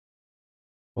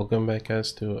Welcome back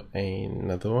guys to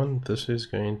another one. This is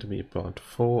going to be part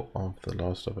 4 of The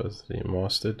Last of Us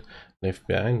Remastered. Left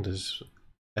Behind is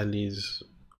Ellie's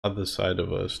other side of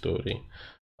her story.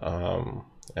 And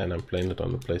I'm playing it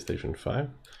on the PlayStation 5.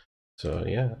 So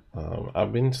yeah,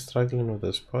 I've been struggling with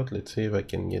this part. Let's see if I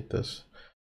can get this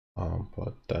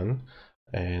part done.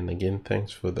 And again,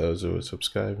 thanks for those who are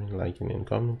subscribing, liking and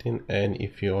commenting. And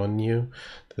if you are new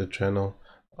to the channel,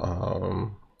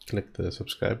 click the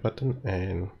subscribe button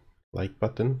and like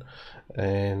button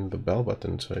and the bell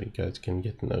button so you guys can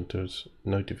get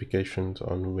notifications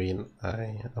on when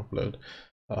I upload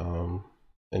a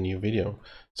new video.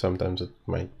 Sometimes it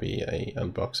might be a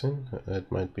unboxing,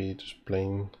 it might be just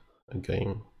playing a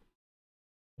game,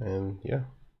 and yeah,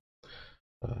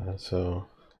 so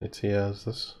let's see how's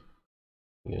this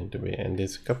going to be. And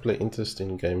there's a couple of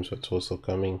interesting games that's also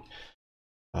coming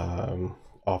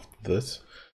after this,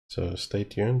 so stay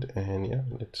tuned. And yeah,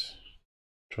 let's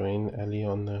join Ellie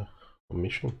on the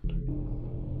mission.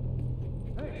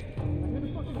 Hey, I hear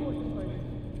the fucking voices,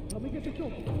 man. Let me get the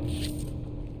door. Yeah,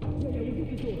 we'll get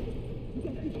the door. You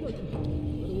got these searches. I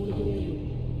don't want to get in.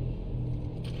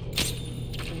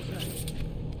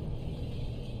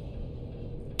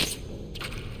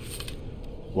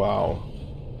 Wow.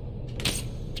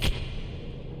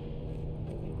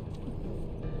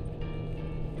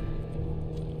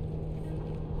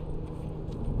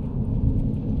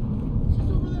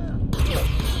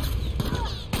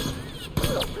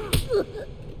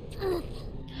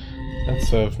 That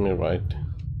served me right.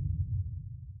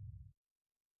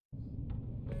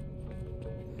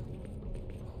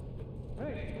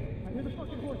 Hey, I hear the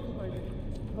fucking voices, man.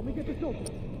 Let me get the door.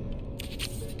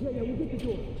 Yeah, we'll get the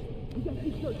door. You got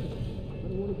these searches. I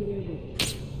don't want to get in.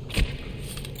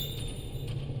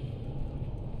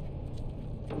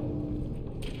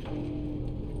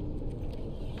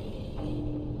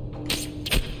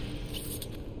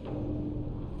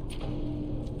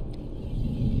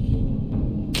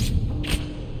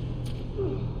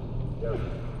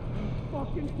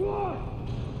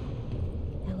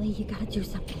 Ellie, you gotta do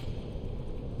something.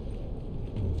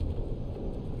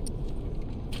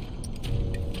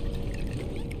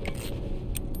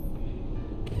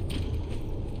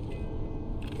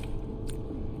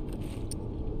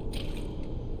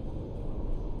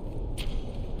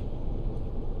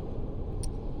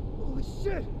 Holy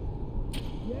shit!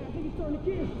 Yeah, I think it's starting to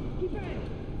kill. Keep at it.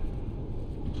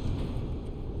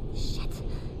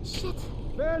 Shit.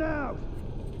 Fan out!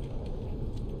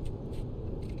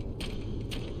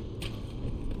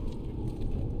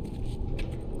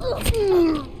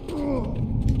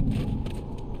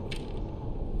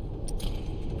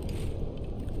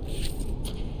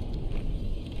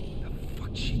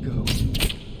 Fuck she go?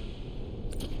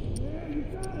 Yeah, you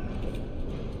got it.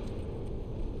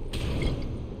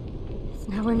 It's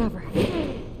now or never. You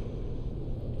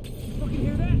fucking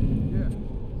hear that? Yeah.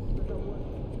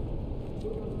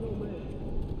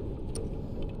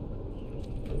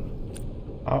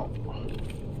 Oh.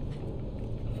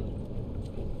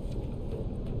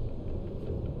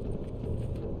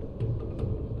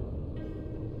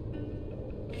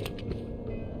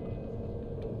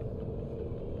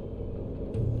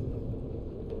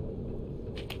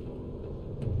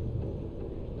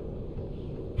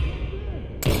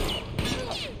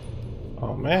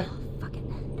 Oh man. Fuck it.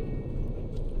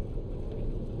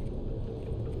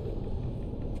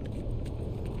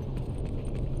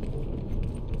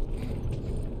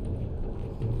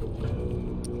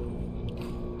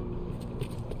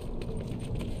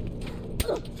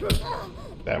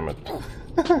 Damn it. Yeah.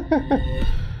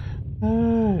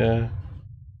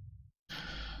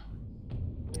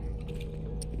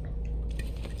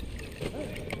 I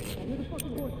hear the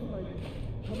fucking voices, man.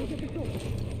 Let me get the door.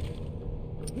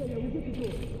 Yeah, we'll get the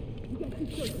door. You got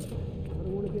these searches. I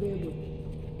don't want to get in.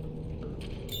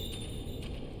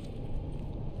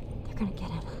 They're gonna get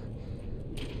him.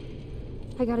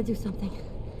 I gotta do something.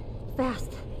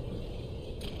 Fast.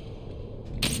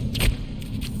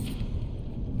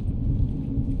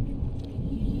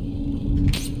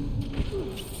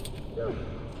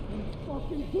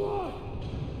 Fucking God!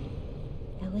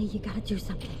 Ellie, you gotta do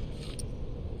something.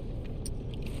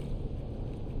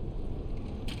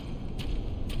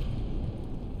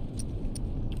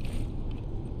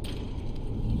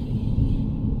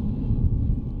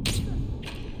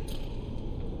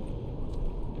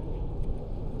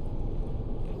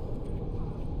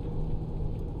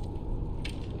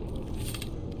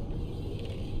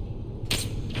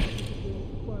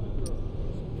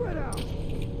 Spread out!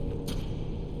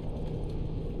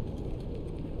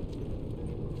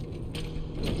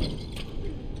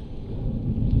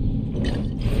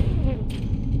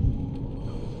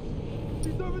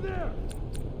 there!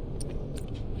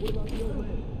 What about the old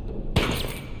man?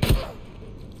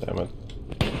 Damn it.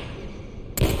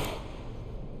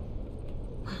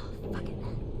 Fuck it.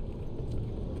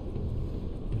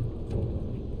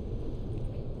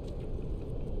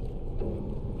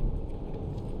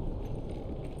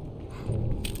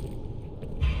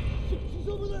 Shit, she's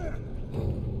over there!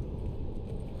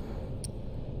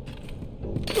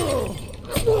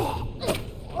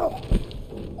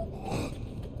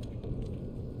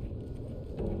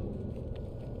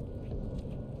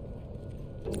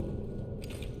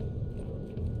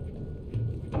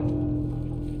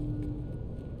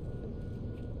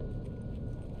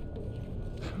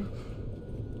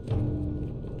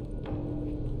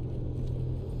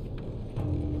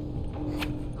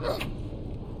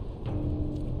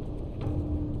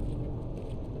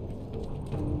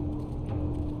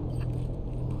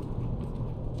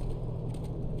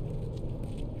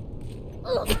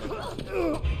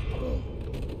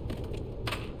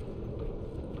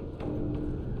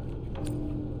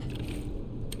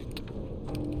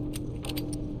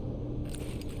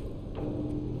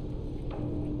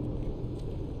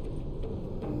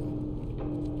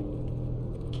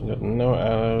 Got no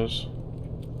arrows.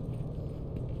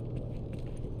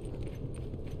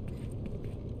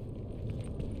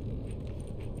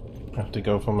 I have to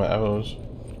go for my arrows.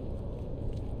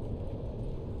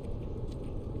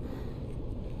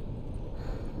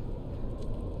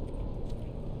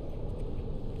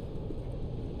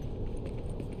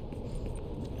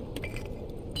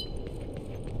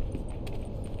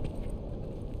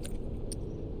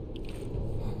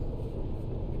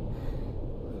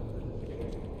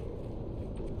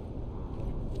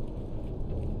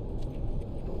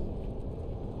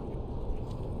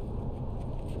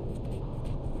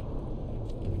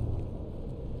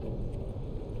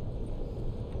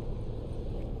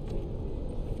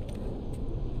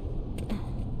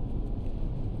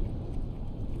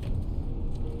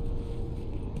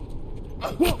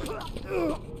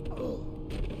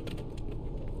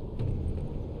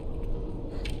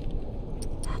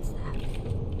 That's that.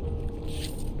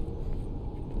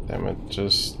 Damn it,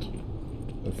 just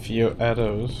a few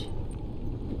arrows.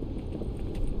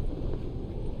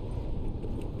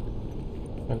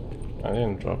 I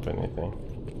didn't drop anything.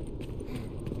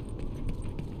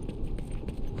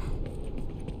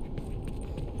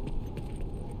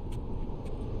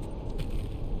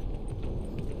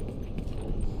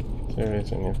 If there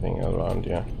is anything around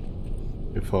here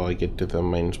before I get to the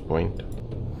main point.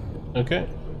 Okay,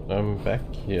 I'm back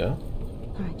here.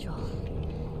 Alright, Joel.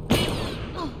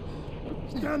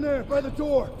 She's down there by the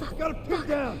door! Got her pinned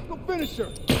down! Go finish her!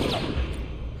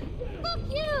 Fuck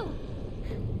you!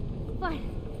 Fine.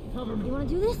 Cover me! You wanna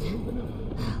do this?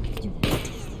 Let's do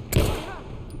this.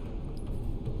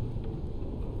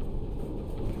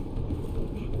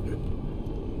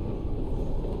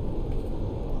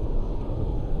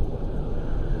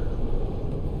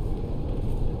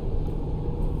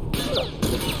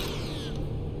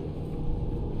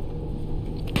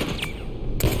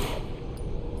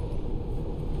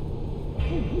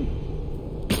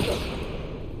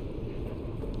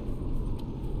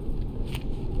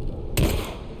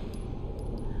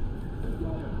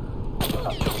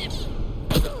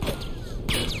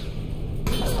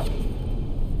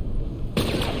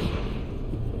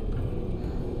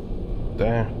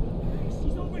 Damn.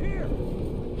 She's over here!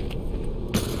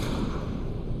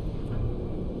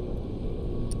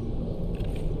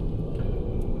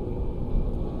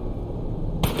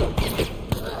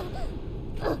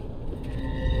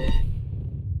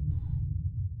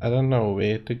 I don't know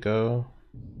where to go.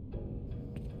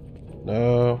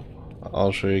 No,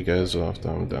 I'll show you guys after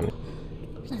I'm done.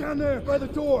 She's down there by the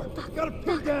door! Got her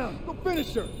pinned down! Go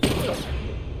finish her!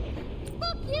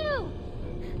 Fuck you!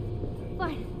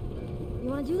 Fine. You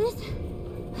wanna do this?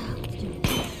 Let's do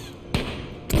this.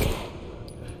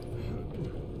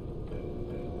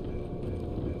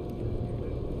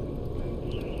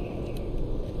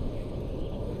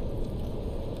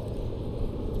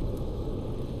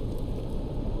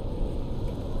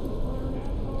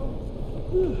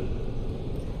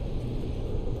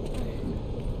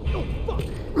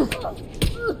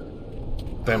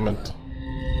 Damn it.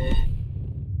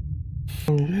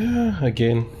 Yeah,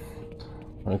 again.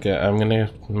 Okay, I'm gonna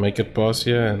make it pause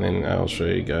here and then I'll show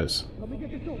you guys.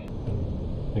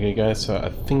 Okay guys, so I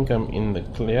think I'm in the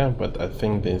clear, but I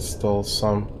think there's still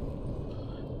some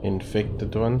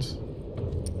infected ones.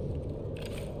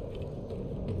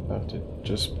 I have to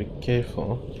just be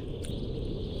careful.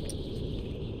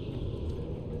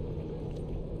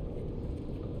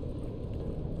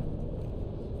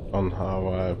 On how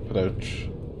I approach.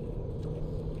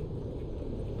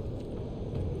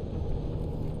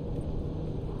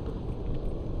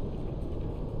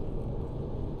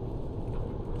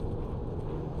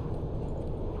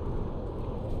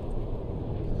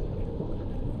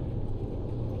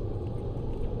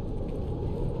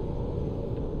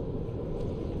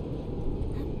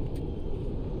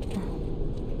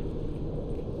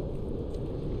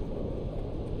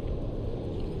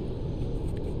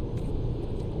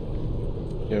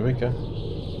 we go.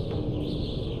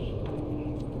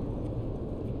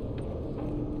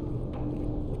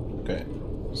 Okay,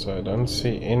 so I don't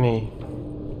see any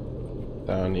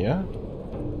down here.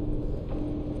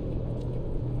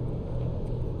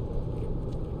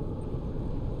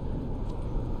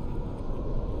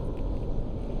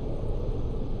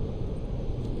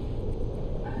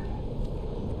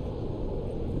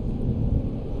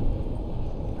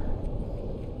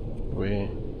 Where?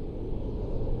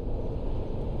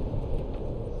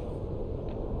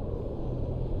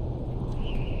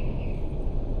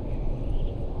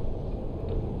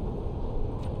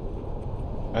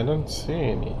 I don't see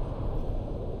any.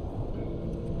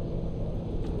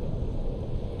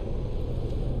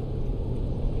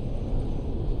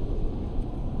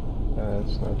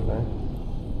 That's not nice.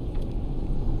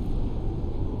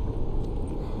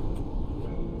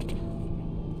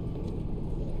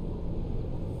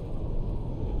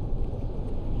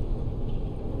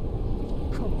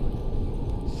 Come on.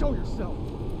 Show yourself.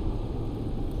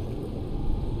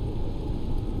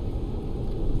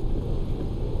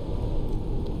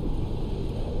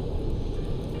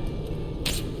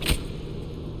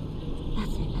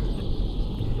 That's it.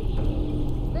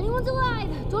 If anyone's alive,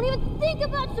 don't even think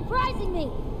about surprising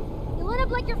me. You'll end up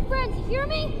like your friends, you hear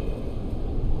me?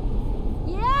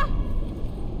 Yeah?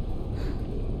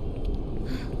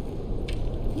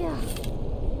 Yeah.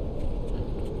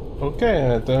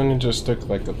 Okay, it only just took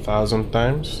like 1,000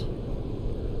 times.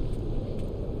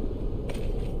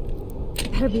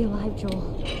 Better be alive, Joel.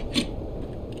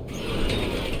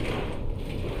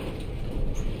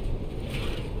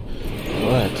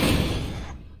 What?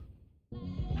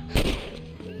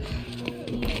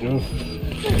 Oof.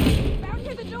 Found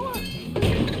near the door.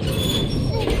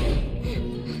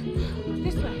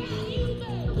 This way.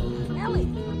 Ellie.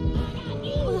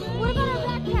 What about our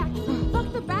backpacks? Fuck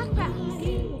the backpacks.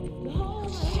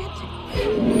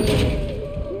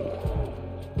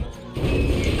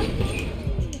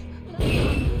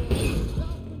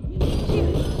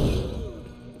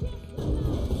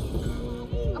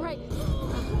 All right.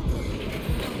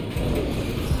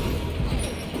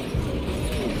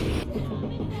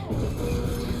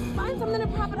 Find something to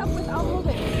prop it up with. I'll hold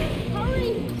it.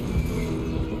 Hurry.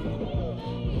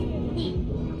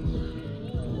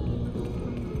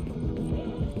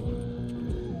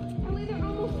 Ellie, they're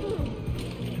almost through.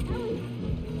 Ellie.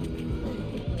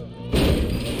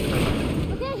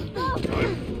 Okay, go!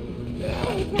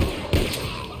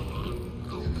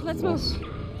 Let's move.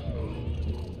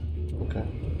 Okay,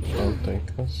 I'll take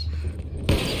this.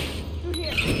 Through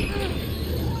here.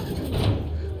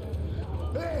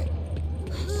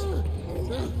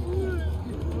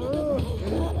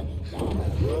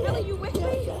 Ellie, you with me?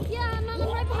 Yeah, I'm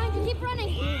right behind you. Keep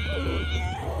running.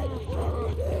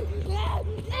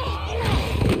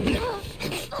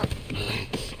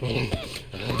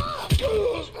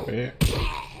 Where?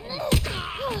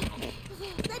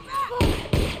 Stay back!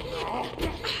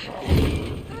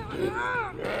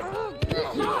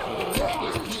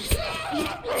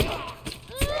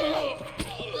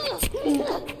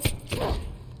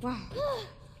 Wow.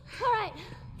 All right.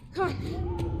 Come on.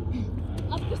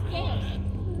 Up the stairs.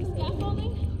 The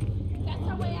scaffolding? That's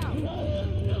our way out.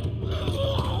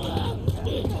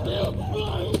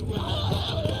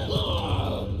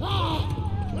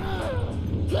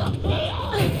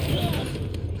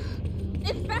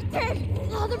 Infected!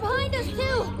 Oh, they're behind us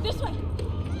too. This way.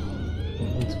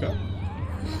 Let's go.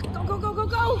 Go, go, go, go,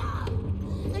 go!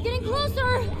 They're getting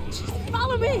closer. Just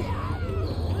follow me!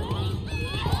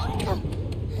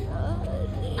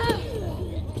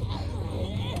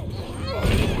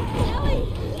 Ellie,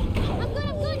 I'm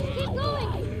good. Just keep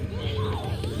going.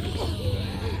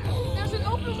 There's an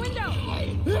open window!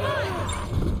 Come on!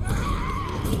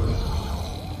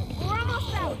 We're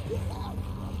almost out!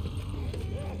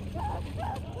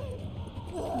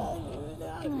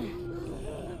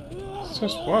 It's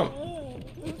just one.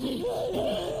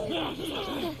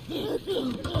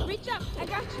 Reach up! I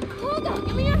got you! Hold on.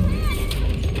 Give me your hand.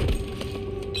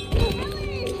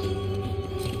 Ellie!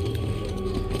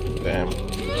 Damn.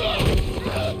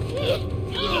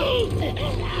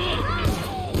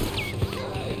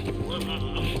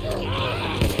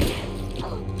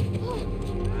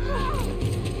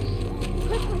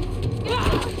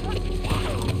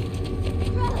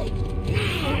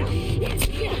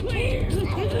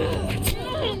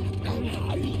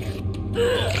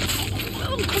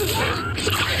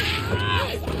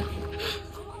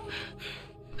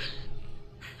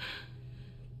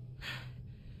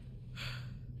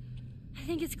 I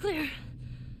think it's clear.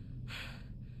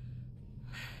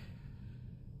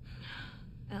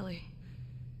 Ellie.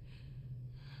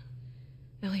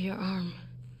 Ellie, your arm.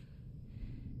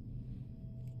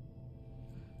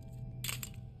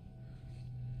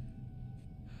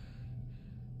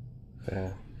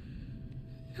 Yeah.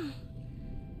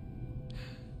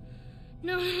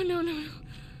 No, no, no, no, no.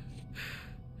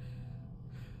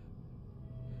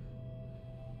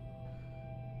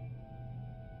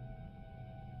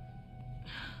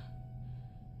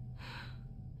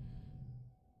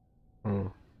 Hmm.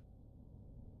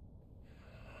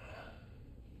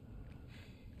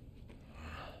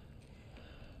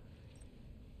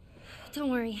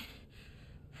 Don't worry.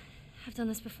 I've done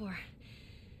this before.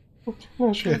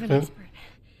 No shit, Kind of an man. expert.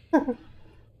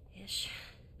 Ish.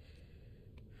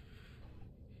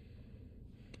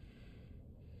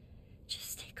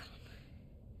 Just stay calm.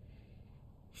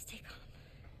 Stay calm.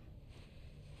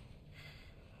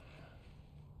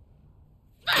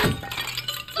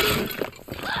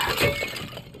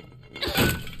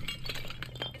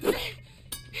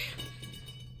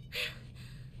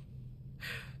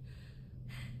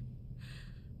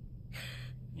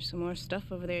 There's some more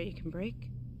stuff over there you can break.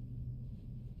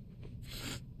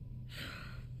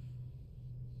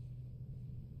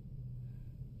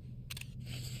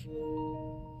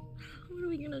 What are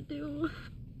we gonna do?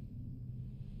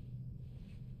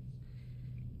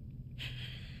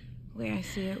 The way I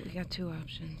see it, we got two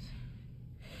options.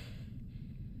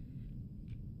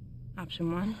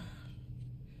 Option one,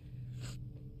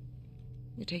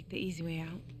 you take the easy way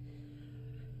out.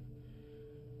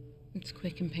 It's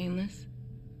quick and painless.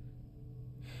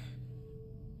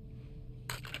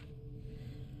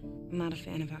 I'm not a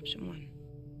fan of option one.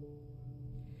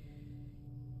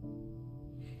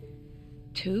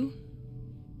 Two,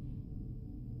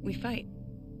 we fight.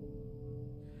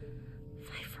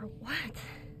 Fight for what?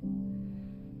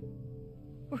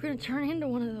 We're gonna turn into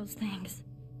one of those things.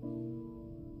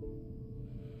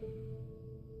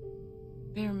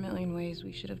 There are a million ways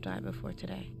we should have died before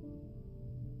today.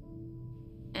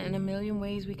 And a million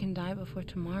ways we can die before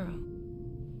tomorrow.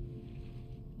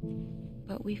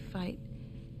 But we fight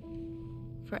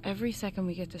for every second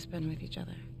we get to spend with each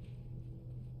other.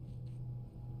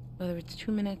 Whether it's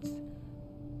 2 minutes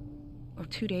or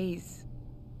 2 days,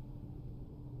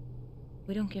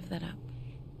 we don't give that up.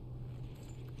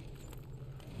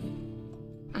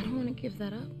 I don't want to give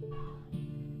that up.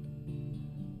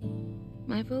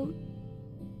 My vote?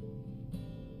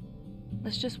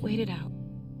 Let's just wait it out.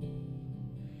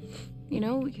 You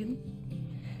know, we can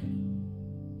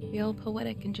be all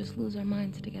poetic and just lose our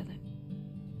minds together.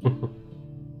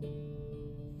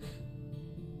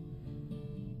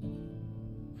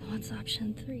 What's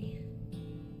option 3?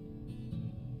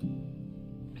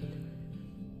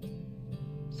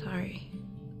 Sorry.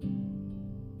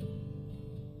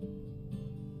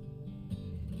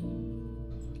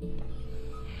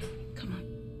 Come on.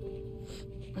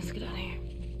 Let's get out of here.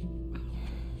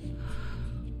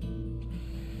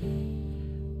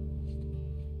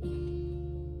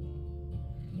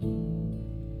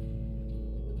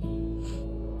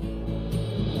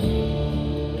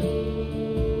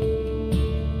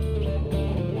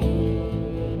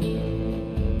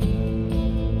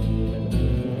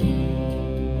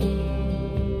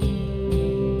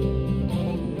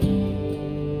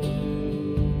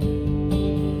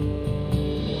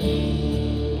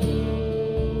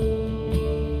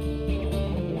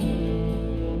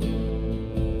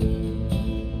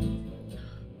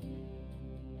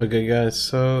 Okay guys,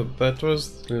 so that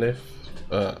was Left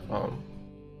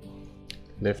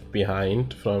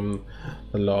Behind from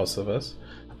The Last of Us.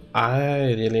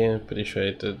 I really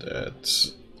appreciated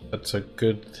it. It's a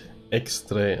good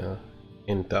extra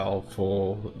intel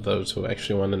for those who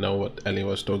actually want to know what Ellie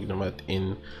was talking about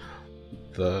in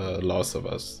The Last of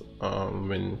Us,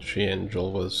 when she and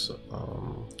Joel was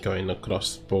going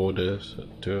across borders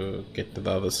to get to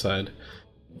the other side,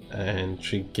 and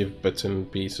she give bits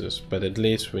and pieces. But at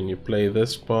least when you play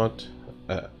this part,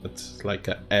 it's like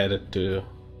added to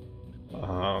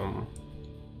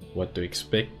what to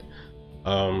expect.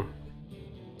 I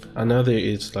know there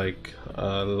is like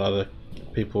a lot of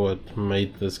people that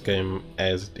made this game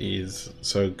as it is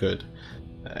so good,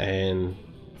 and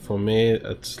for me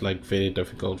it's like very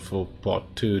difficult for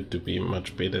part 2 to be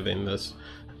much better than this.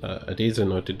 It is a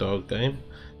Naughty Dog game,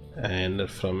 and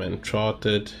from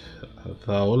Uncharted,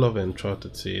 the whole of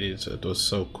Uncharted series, it was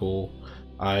so cool.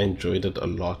 I enjoyed it a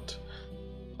lot,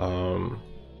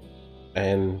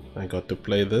 and I got to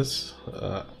play this.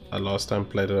 I last time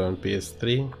played it on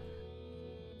PS3,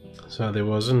 so there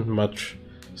wasn't much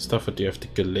stuff that you have to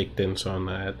collect and so on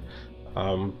that.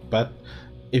 But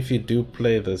if you do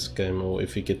play this game, or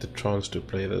if you get the chance to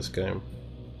play this game,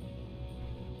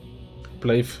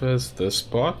 play first this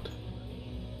part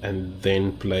and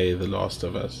then play The Last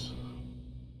of Us,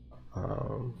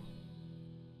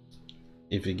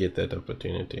 if you get that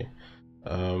opportunity.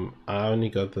 I only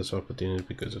got this opportunity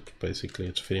because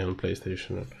it's free on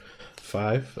PlayStation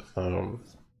 5.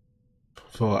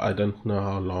 For I don't know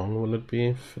how long will it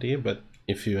be free, but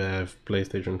if you have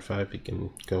PlayStation 5 you can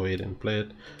go ahead and play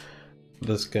it.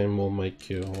 This game will make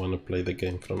you want to play the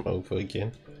game from over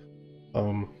again.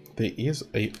 There is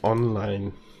a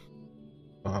online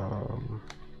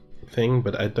thing,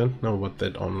 but I don't know what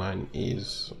that online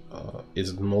is.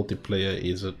 Is it multiplayer?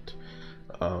 Is it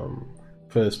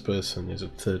first person? Is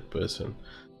it third person?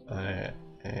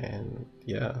 And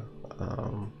yeah,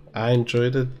 I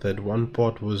enjoyed it. That one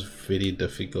part was very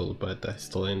difficult, but I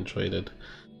still enjoyed it.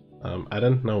 I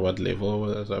don't know what level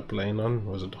was I playing on.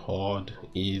 Was it hard,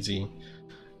 easy?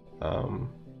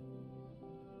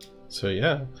 So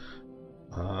yeah,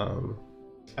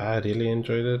 I really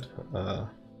enjoyed it.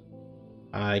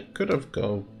 I could have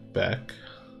go back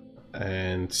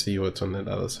and see what's on that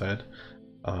other side.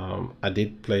 I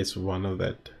did place one of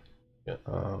that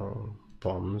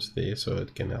bombs there, so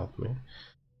it can help me.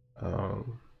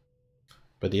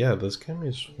 But yeah, this game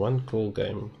is one cool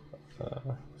game.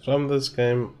 From this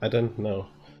game, I don't know.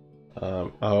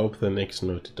 I hope the next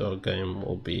Naughty Dog game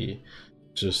will be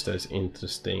just as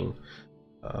interesting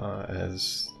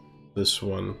as this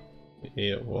one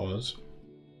here was.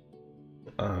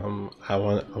 I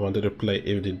wanted to play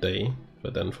every day,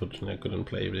 but unfortunately I couldn't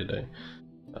play every day.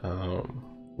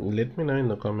 Let me know in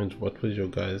the comments what was your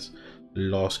guys'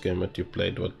 last game that you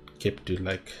played, what kept you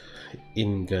like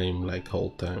in game like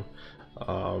whole time.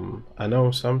 I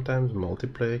know sometimes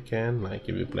multiplayer can, like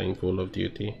if you're playing Call of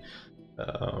Duty,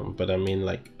 but I mean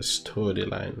like a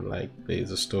storyline, like there's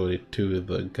a story to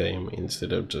the game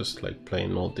instead of just like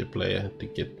playing multiplayer to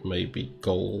get maybe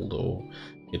gold or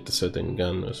get a certain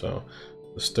gun or so.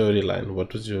 The storyline,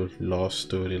 what was your last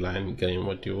storyline game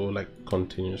what you were like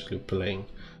continuously playing?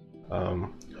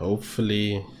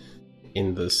 Hopefully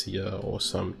in this year or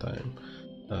sometime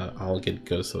I'll get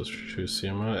Ghost of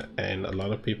Tsushima, and a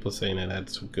lot of people saying that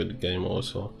that's a good game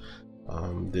also.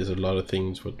 There's a lot of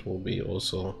things which will be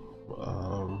also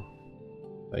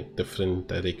like different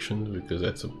directions because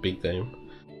that's a big game.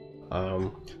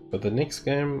 But the next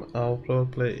game I'll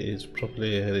probably play is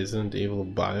probably Resident Evil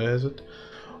Biohazard,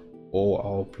 or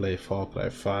I'll play Far Cry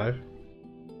 5.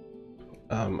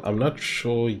 I'm not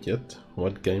sure yet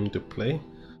what game to play.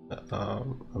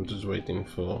 I'm just waiting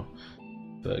for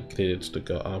the credits to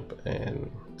go up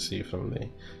and see from there,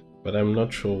 but I'm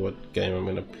not sure what game I'm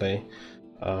gonna play.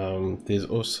 There's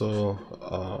also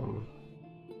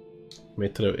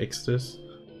Metro Exodus.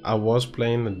 I was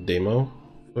playing the demo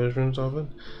versions of it,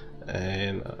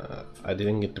 and I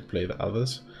didn't get to play the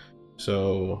others,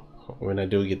 so when I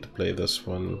do get to play this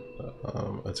one,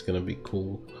 it's gonna be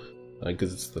cool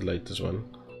because it's the latest one.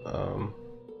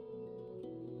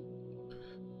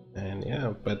 And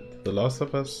yeah, but The Last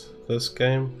of Us, this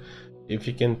game, if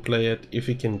you can play it, if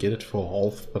you can get it for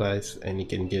half price and you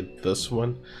can get this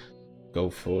one, go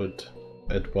for it.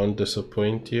 It won't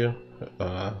disappoint you.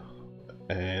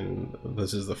 And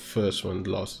this is the first one,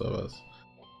 The Last of Us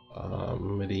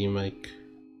remake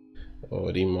or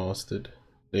remastered,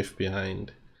 Left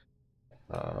Behind.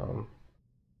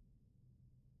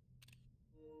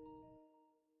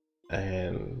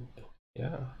 And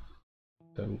yeah,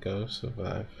 don't go,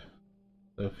 survive,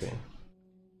 Sophie.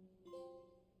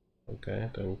 Okay,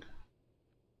 don't.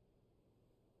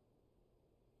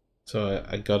 So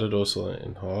I got it also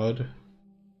in hard,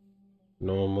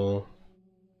 normal,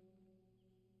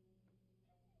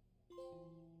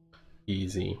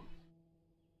 easy.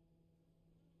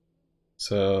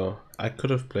 So I could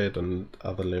have played on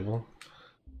other level.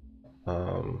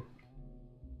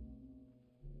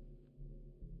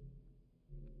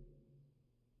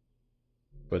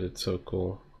 But it's so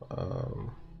cool.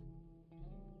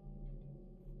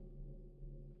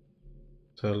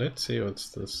 So let's see what's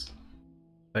this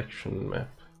action map.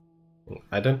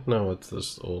 I don't know what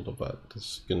this all about,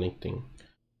 this connecting.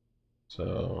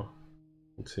 So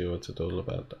let's see what's it all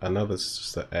about. I know this is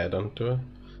just an add-on to it.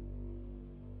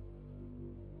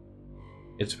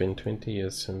 It's been 20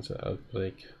 years since the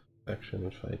outbreak.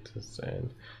 Action fighters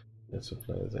and their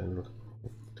suppliers and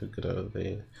to grow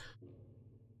their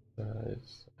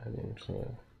size and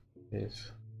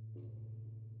influence.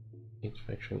 Each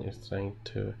faction is trying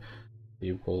to be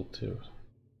able to.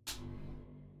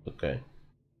 Okay,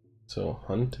 so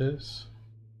hunters,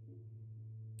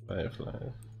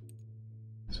 fireflies,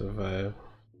 survive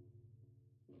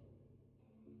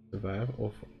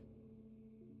off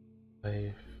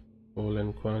a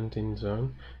fallen quarantine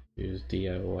zone, use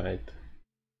DIY.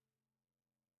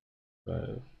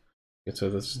 Okay, so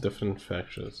this is different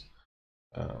factions.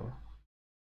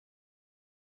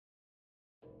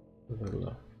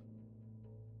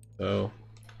 So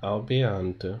I'll be a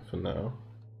hunter for now.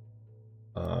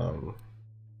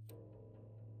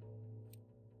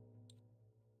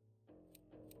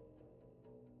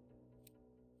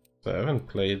 So I haven't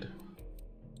played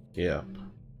Yep.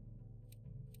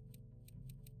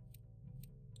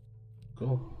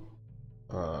 Cool.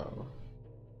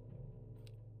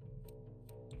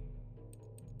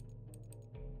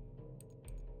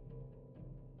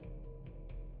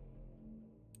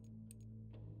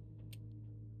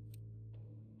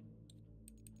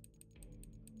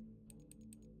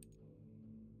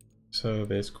 So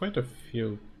there's quite a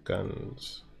few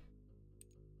guns.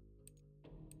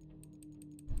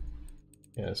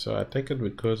 Yeah, so I take it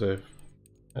because I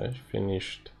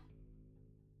finished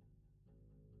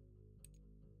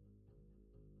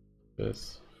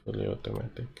this fully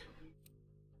automatic.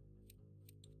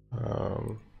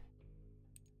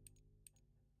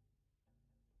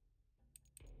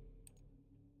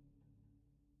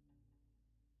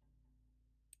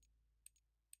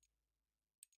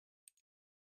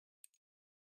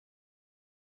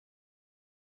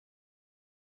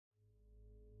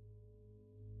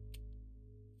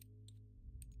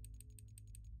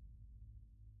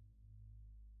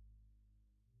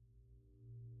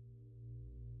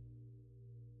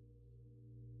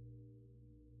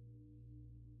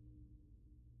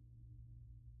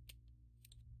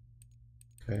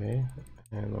 Okay,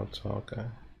 and what's Hawkeye?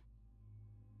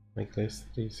 Like this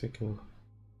 3 seconds.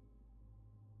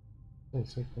 3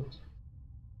 seconds.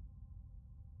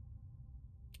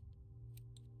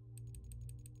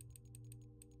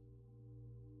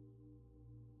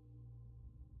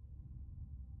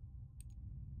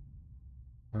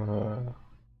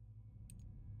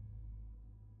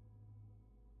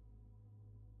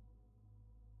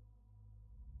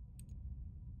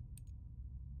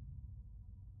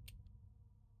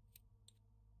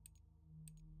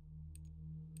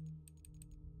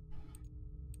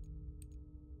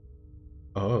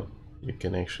 Oh, you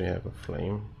can actually have a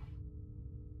flame.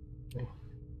 Okay.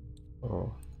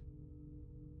 Oh.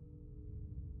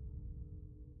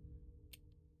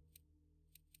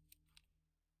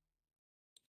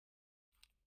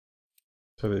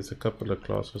 So there's a couple of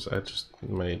classes. I just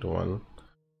made one.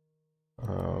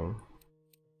 So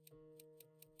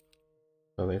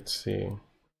let's see.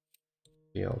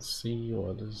 DLC,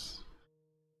 what is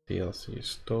DLC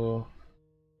store?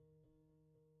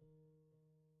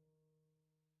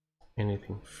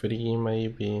 Anything free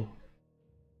maybe?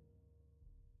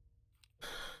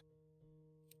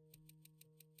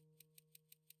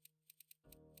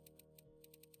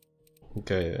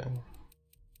 Okay,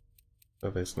 so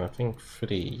there's nothing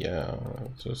free, yeah,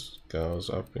 it just goes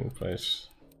up in price.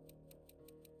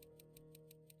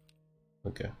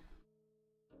 Okay.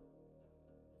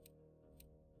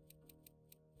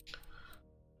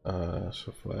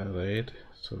 Survive raid,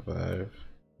 survive.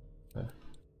 So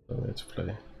let's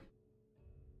play.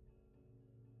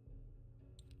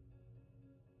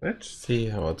 Let's see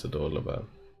what's it all about.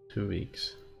 2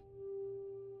 weeks.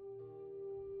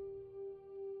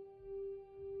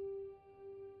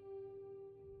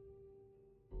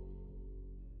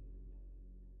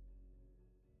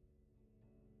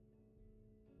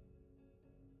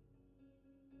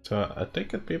 So I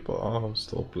take it people are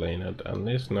still playing it,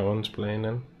 unless no one's playing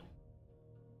it.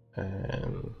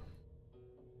 And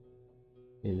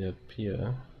need it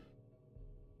peer.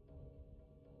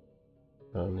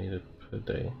 I need it per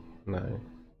day. 9.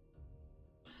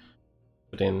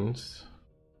 Friends.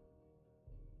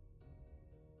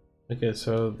 Okay,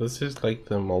 so this is like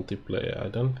the multiplayer. I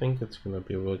don't think it's gonna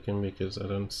be working because I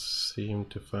don't seem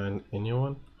to find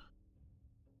anyone.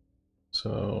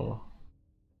 So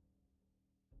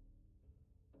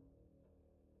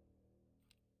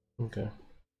okay.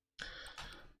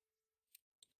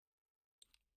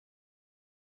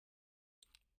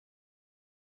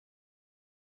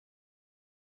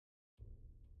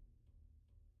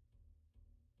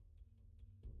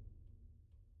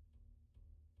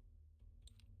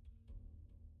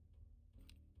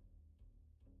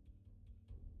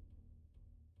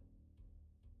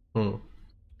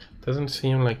 Doesn't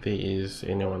seem like there is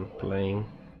anyone playing.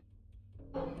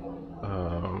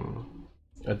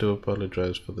 I do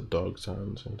apologize for the dog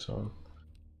sounds and so on.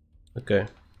 Okay.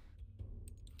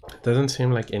 It doesn't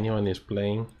seem like anyone is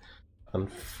playing.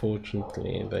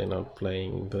 Unfortunately, they're not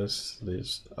playing this.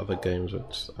 There's other games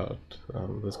that's out.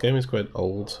 This game is quite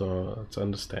old, so it's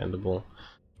understandable.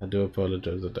 I do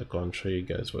apologize that I can't show you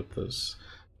guys what this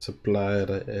supply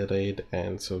raid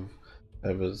and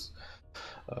survivors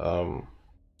are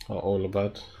all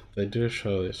about. They do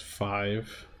show there's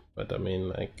 5, but I mean,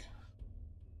 like,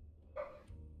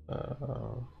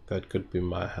 that could be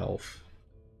my health.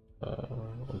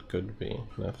 It could be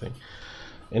nothing.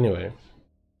 Anyway,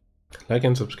 like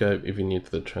and subscribe if you're new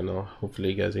to the channel.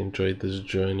 Hopefully you guys enjoyed this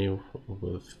journey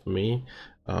with me.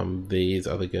 These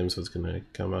other games that's gonna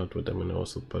come out with them and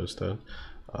also post out.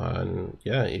 And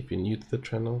yeah, if you're new to the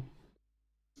channel,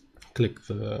 click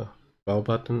the bell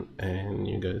button and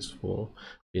you guys will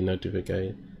be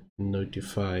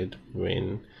notified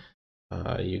when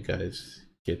you guys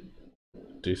get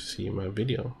to see my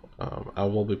video. I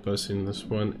will be posting this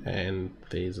one, and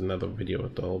there's another video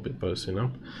that I'll be posting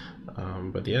up.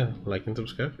 But yeah, like and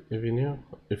subscribe if you're new.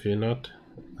 If you're not,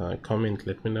 comment,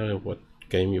 let me know what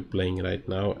game you're playing right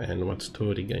now and what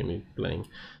story game you're playing.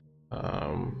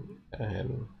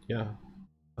 And yeah,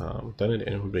 don't let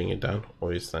anyone bring it down.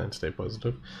 Always try and stay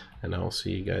positive, and I'll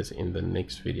see you guys in the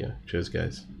next video. Cheers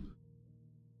guys.